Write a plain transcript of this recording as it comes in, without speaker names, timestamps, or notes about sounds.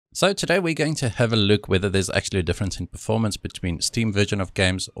So today we're going to have a look whether there's actually a difference in performance between Steam version of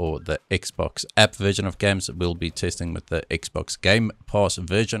games or the Xbox app version of games. We'll be testing with the Xbox Game Pass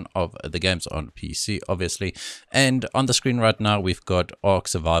version of the games on PC, obviously. And on the screen right now, we've got Ark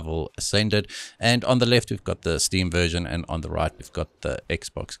Survival Ascended. And on the left, we've got the Steam version. And on the right, we've got the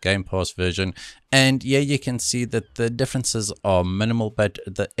Xbox Game Pass version. And yeah, you can see that the differences are minimal, but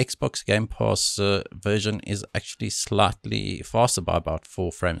the Xbox Game Pass version is actually slightly faster by about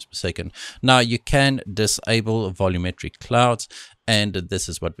 4 frames per second. Now you can disable volumetric clouds, and this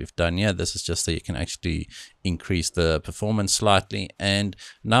is what we've done here. This is just so you can actually increase the performance slightly. And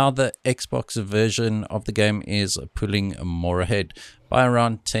now the Xbox version of the game is pulling more ahead by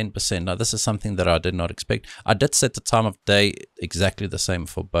around 10%. Now this is something that I did not expect. I did set the time of day exactly the same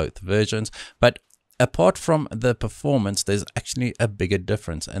for both versions, but apart from the performance, there's actually a bigger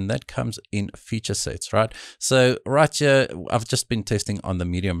difference, and that comes in feature sets, right? So right here, I've just been testing on the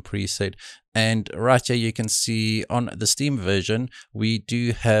medium preset, and right here you can see on the Steam version, we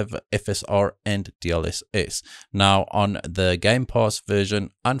do have FSR and DLSS. Now on the Game Pass version,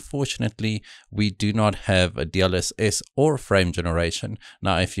 unfortunately, we do not have a DLSS or frame generation.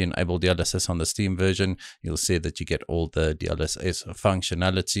 Now, if you enable DLSS on the Steam version, you'll see that you get all the DLSS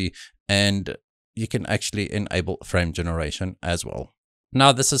functionality, and you can actually enable frame generation as well.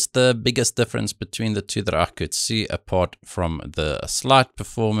 Now, this is the biggest difference between the two that I could see, apart from the slight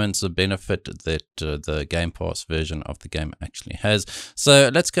performance benefit that the Game Pass version of the game actually has. So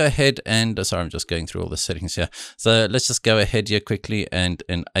let's go ahead and, sorry, I'm just going through all the settings here. So let's just go ahead here quickly and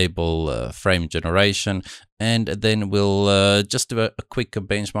enable frame generation. And then we'll just do a quick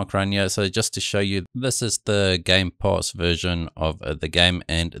benchmark run here. So just to show you, this is the Game Pass version of the game,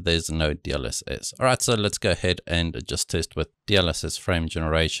 and there's no DLSS. All right, so let's go ahead and just test with DLSS frame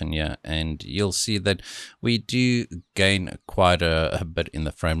generation here. And you'll see that we do gain quite a bit in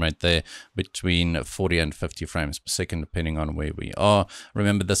the frame rate there, between 40 and 50 frames per second, depending on where we are.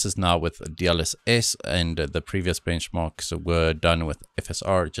 Remember, this is now with DLSS, and the previous benchmarks were done with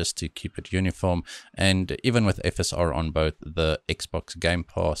FSR just to keep it uniform. And even with FSR on both, the Xbox Game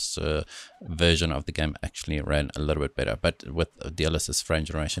Pass version of the game actually ran a little bit better, but with DLSS frame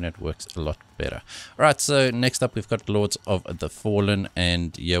generation, it works a lot better. All right, so next up, we've got Lords of the Fallen,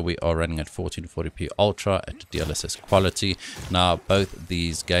 and here we are running at 1440p Ultra at DLSS quality. Now, both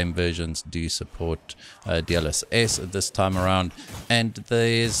these game versions do support DLSS this time around, and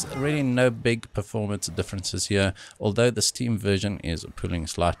there's really no big performance differences here, although the Steam version is pulling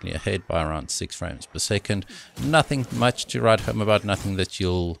slightly ahead by around 6 frames per second. Nothing much to write home about, nothing that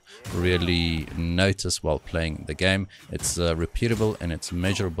you'll really notice while playing the game. It's repeatable and it's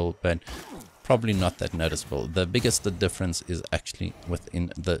measurable, but probably not that noticeable. The biggest difference is actually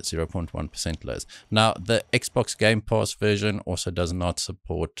within the 0.1% lows. Now, the Xbox Game Pass version also does not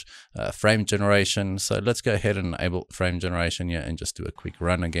support frame generation. So let's go ahead and enable frame generation here and just do a quick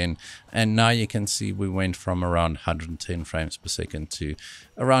run again. And now you can see we went from around 110 frames per second to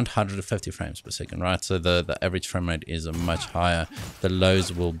around 150 frames per second, right? So the average frame rate is much higher. The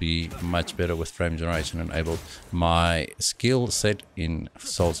lows will be much better with frame generation enabled. My skill set in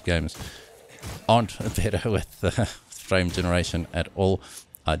Souls games aren't better with frame generation at all.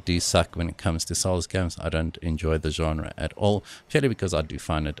 I do suck when it comes to Souls games. I don't enjoy the genre at all, purely because I do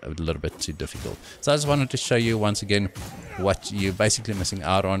find it a little bit too difficult. So I just wanted to show you once again what you're basically missing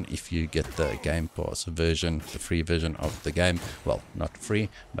out on if you get the Game Pass version, the free version of the game. Well, not free,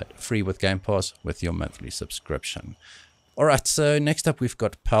 but free with Game Pass with your monthly subscription. Alright, so next up we've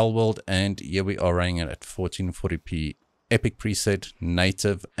got Palworld, and here we are running it at 1440p Epic preset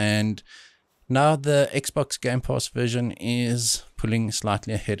native, and now the Xbox Game Pass version is pulling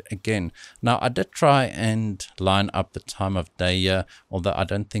slightly ahead again. Now, I did try and line up the time of day here, although I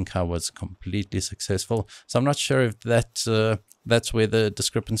don't think I was completely successful. So I'm not sure if that's where the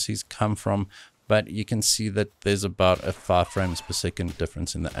discrepancies come from, but you can see that there's about a 5 frames per second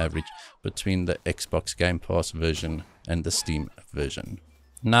difference in the average between the Xbox Game Pass version and the Steam version.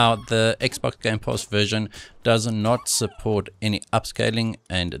 Now, the Xbox Game Pass version does not support any upscaling,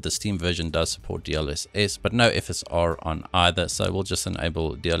 and the Steam version does support DLSS, but no FSR on either. So we'll just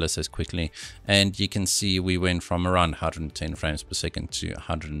enable DLSS quickly, and you can see we went from around 110 frames per second to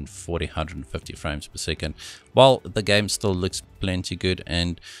 140, 150 frames per second, while the game still looks plenty good.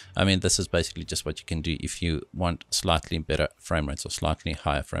 And I mean, this is basically just what you can do if you want slightly better frame rates or slightly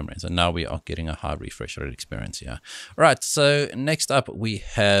higher frame rates. And now we are getting a high refresh rate experience here. Right, so next up we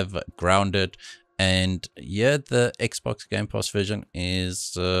have Grounded, and yeah, the Xbox Game Pass version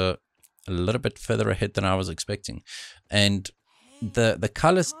is a little bit further ahead than I was expecting, and the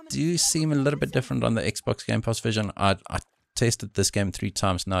colors do seem a little bit different on the Xbox Game Pass version. I tested this game 3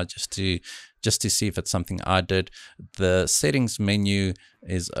 times now just to see if it's something I did. The settings menu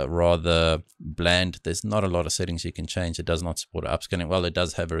is rather bland. There's not a lot of settings you can change. It does not support upscaling. Well, it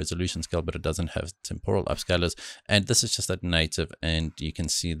does have a resolution scale, but it doesn't have temporal upscalers. And this is just at native, and you can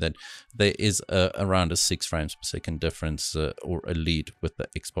see that there is around a 6 frames per second difference or a lead with the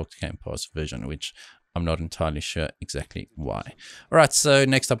Xbox Game Pass version, which I'm not entirely sure exactly why. All right, so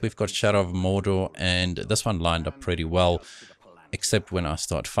next up we've got Shadow of Mordor, and this one lined up pretty well, except when I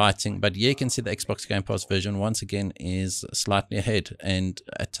start fighting. But yeah, you can see the Xbox Game Pass version once again is slightly ahead, and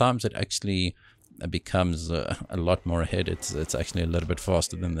at times it actually becomes a lot more ahead. It's actually a little bit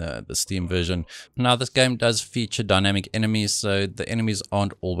faster than the Steam version. Now this game does feature dynamic enemies, so the enemies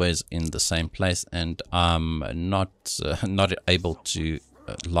aren't always in the same place, and I'm not able to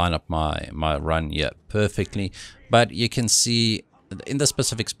line up my run here perfectly. But you can see in the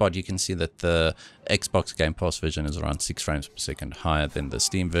specific spot, you can see that the Xbox Game Pass version is around 6 frames per second higher than the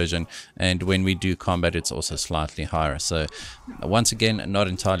Steam version, and when we do combat it's also slightly higher. So once again, not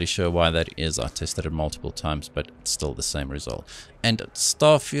entirely sure why that is. I tested it multiple times, but it's still the same result. And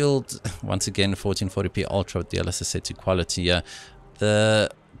Starfield, once again 1440p ultra with DLSS set to quality here. The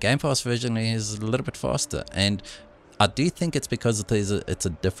Game Pass version is a little bit faster, and I do think it's because it's a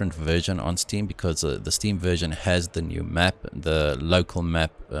different version on Steam, because the Steam version has the new map. The local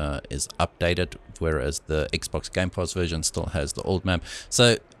map is updated, whereas the Xbox Game Pass version still has the old map.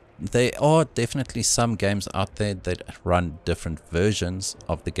 So there are definitely some games out there that run different versions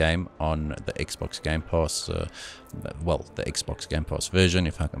of the game on the Xbox Game Pass, well, the Xbox Game Pass version,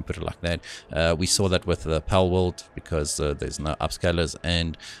 if I can put it like that. We saw that with the Palworld, because there's no upscalers,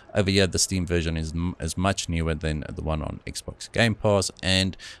 and over here the Steam version is much newer than the one on Xbox Game Pass,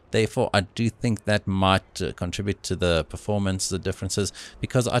 and therefore I do think that might contribute to the performance, the differences,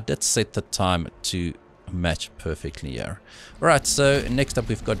 because I did set the time to match perfectly here. Alright, so next up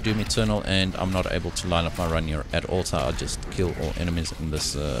we've got Doom Eternal, and I'm not able to line up my run here at all, so I'll just kill all enemies in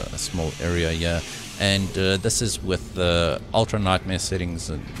this small area here. And this is with the Ultra Nightmare settings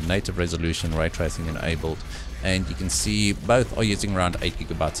and native resolution, ray tracing enabled, and you can see both are using around 8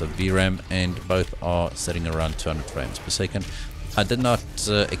 GB of VRAM, and both are setting around 200 frames per second. I did not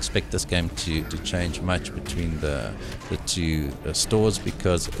expect this game to change much between the two stores,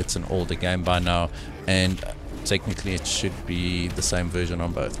 because it's an older game by now, and technically it should be the same version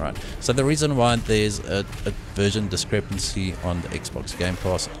on both, right? So the reason why there's a version discrepancy on the Xbox Game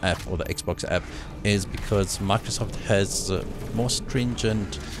Pass app, or the Xbox app, is because Microsoft has more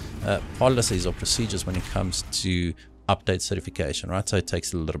stringent policies or procedures when it comes to update certification, right? So it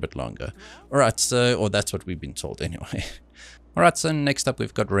takes a little bit longer. Alright, so, or that's what we've been told anyway. Alright, so next up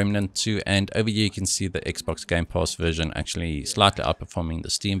we've got Remnant 2, and over here you can see the Xbox Game Pass version actually slightly outperforming the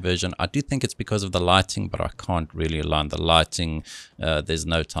Steam version. I do think it's because of the lighting, but I can't really align the lighting. There's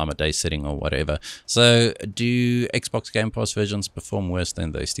no time of day setting or whatever. So do Xbox Game Pass versions perform worse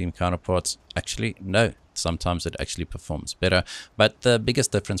than the Steam counterparts? Actually, no. Sometimes it actually performs better, but the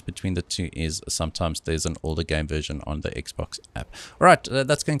biggest difference between the two is sometimes there's an older game version on the Xbox app. Alright,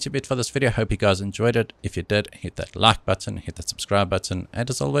 that's going to be it for this video. Hope you guys enjoyed it. If you did, hit that like button, hit that subscribe button, and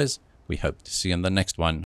as always, we hope to see you in the next one.